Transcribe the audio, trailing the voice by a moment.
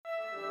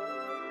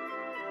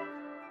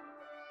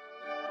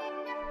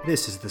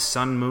This is the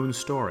Sun Moon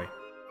Story.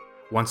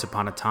 Once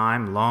upon a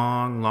time,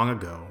 long, long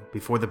ago,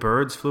 before the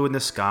birds flew in the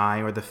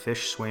sky, or the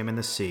fish swam in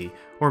the sea,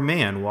 or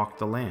man walked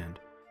the land,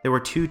 there were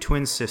two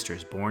twin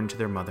sisters born to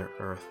their mother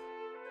Earth.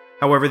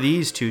 However,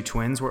 these two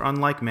twins were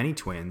unlike many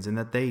twins in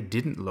that they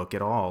didn't look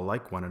at all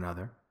like one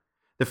another.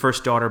 The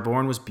first daughter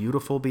born was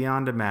beautiful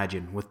beyond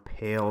imagine, with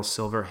pale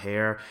silver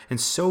hair, and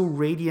so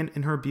radiant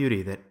in her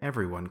beauty that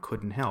everyone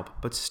couldn't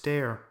help but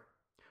stare.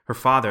 Her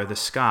father, the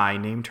sky,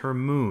 named her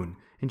Moon,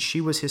 and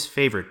she was his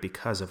favorite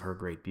because of her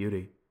great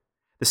beauty.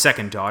 The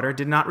second daughter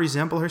did not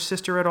resemble her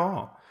sister at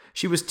all.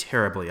 She was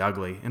terribly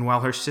ugly, and while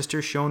her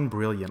sister shone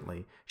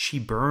brilliantly, she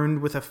burned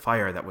with a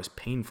fire that was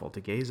painful to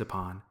gaze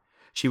upon.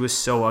 She was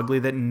so ugly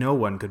that no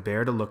one could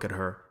bear to look at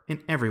her, and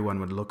everyone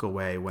would look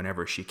away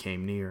whenever she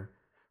came near.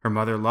 Her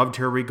mother loved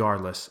her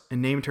regardless,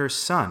 and named her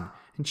Sun,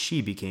 and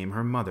she became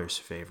her mother's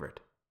favorite.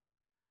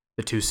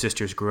 The two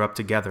sisters grew up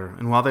together,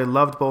 and while they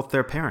loved both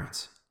their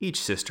parents, each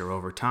sister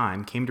over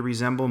time came to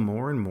resemble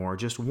more and more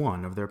just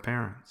one of their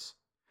parents.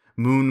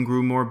 Moon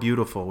grew more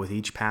beautiful with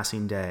each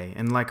passing day,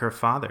 and like her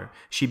father,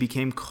 she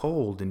became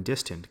cold and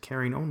distant,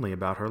 caring only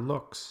about her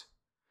looks.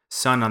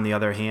 Sun, on the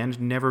other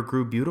hand, never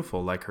grew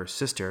beautiful like her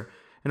sister,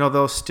 and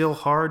although still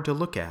hard to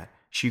look at,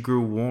 she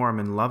grew warm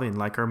and loving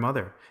like her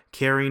mother,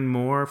 caring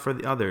more for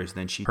the others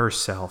than she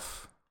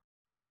herself.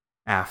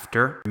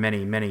 After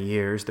many, many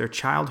years, their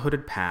childhood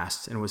had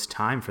passed, and it was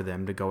time for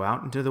them to go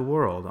out into the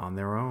world on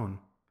their own.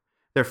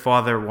 Their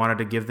father wanted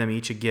to give them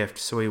each a gift,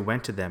 so he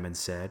went to them and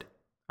said,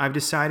 "I've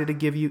decided to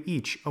give you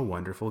each a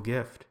wonderful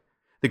gift.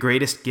 The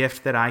greatest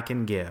gift that I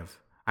can give.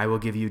 I will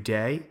give you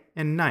day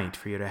and night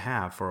for you to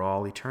have for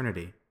all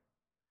eternity."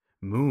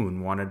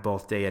 Moon wanted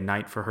both day and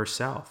night for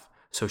herself,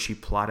 so she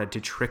plotted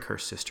to trick her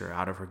sister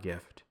out of her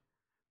gift.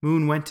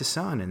 Moon went to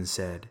Sun and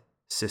said,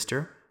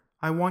 "Sister,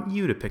 I want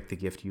you to pick the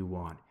gift you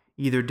want,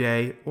 either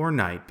day or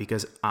night,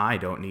 because I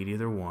don't need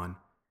either one."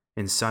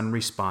 And Sun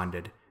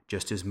responded,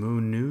 just as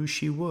Moon knew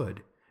she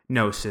would,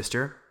 "No,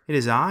 sister, it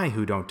is I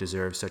who don't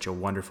deserve such a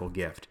wonderful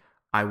gift.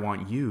 I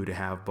want you to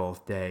have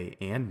both day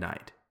and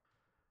night."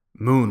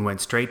 Moon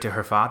went straight to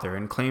her father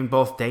and claimed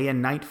both day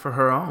and night for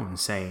her own,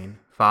 saying,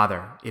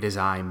 "Father, it is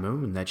I,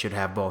 Moon, that should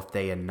have both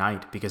day and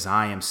night, because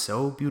I am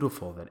so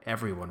beautiful that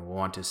everyone will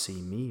want to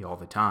see me all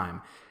the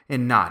time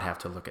and not have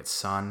to look at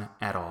Sun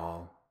at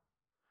all."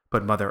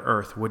 But Mother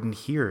Earth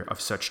wouldn't hear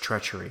of such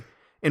treachery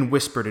and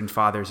whispered in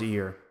Father's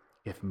ear,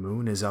 "If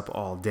Moon is up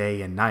all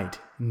day and night,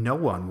 no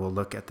one will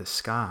look at the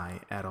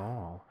sky at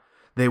all.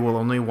 They will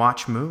only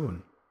watch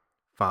Moon."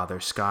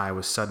 Father Sky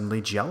was suddenly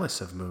jealous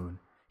of Moon.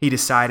 He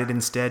decided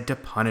instead to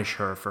punish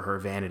her for her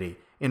vanity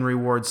and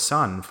reward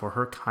Sun for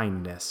her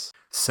kindness.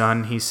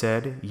 "Sun," he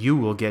said, "you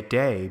will get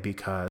day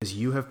because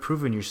you have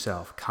proven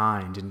yourself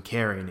kind and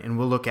caring and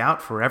will look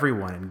out for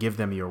everyone and give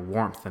them your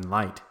warmth and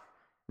light."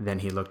 Then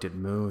he looked at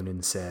Moon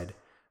and said,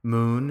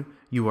 "Moon,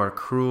 you are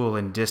cruel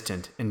and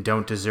distant and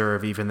don't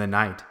deserve even the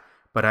night.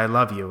 But I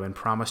love you and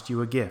promised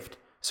you a gift,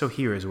 so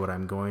here is what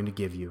I'm going to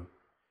give you.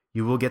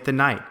 You will get the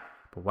night,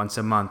 but once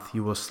a month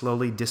you will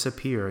slowly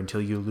disappear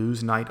until you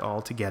lose night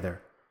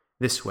altogether.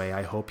 This way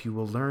I hope you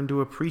will learn to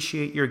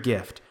appreciate your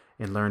gift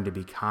and learn to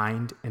be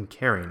kind and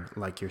caring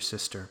like your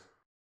sister."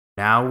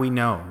 Now we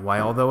know why,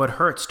 although it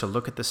hurts to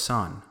look at the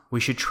sun, we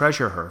should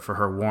treasure her for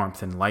her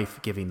warmth and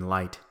life-giving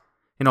light.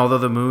 And although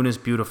the moon is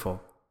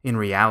beautiful, in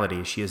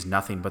reality she is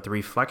nothing but the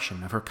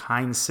reflection of her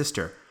kind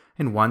sister,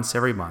 and once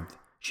every month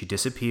she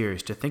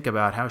disappears to think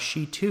about how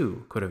she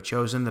too could have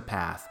chosen the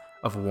path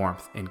of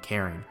warmth and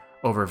caring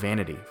over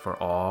vanity for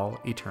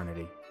all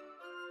eternity.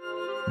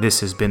 This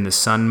has been the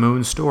Sun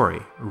Moon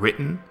Story,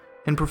 written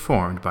and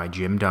performed by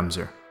Jim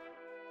Dumser.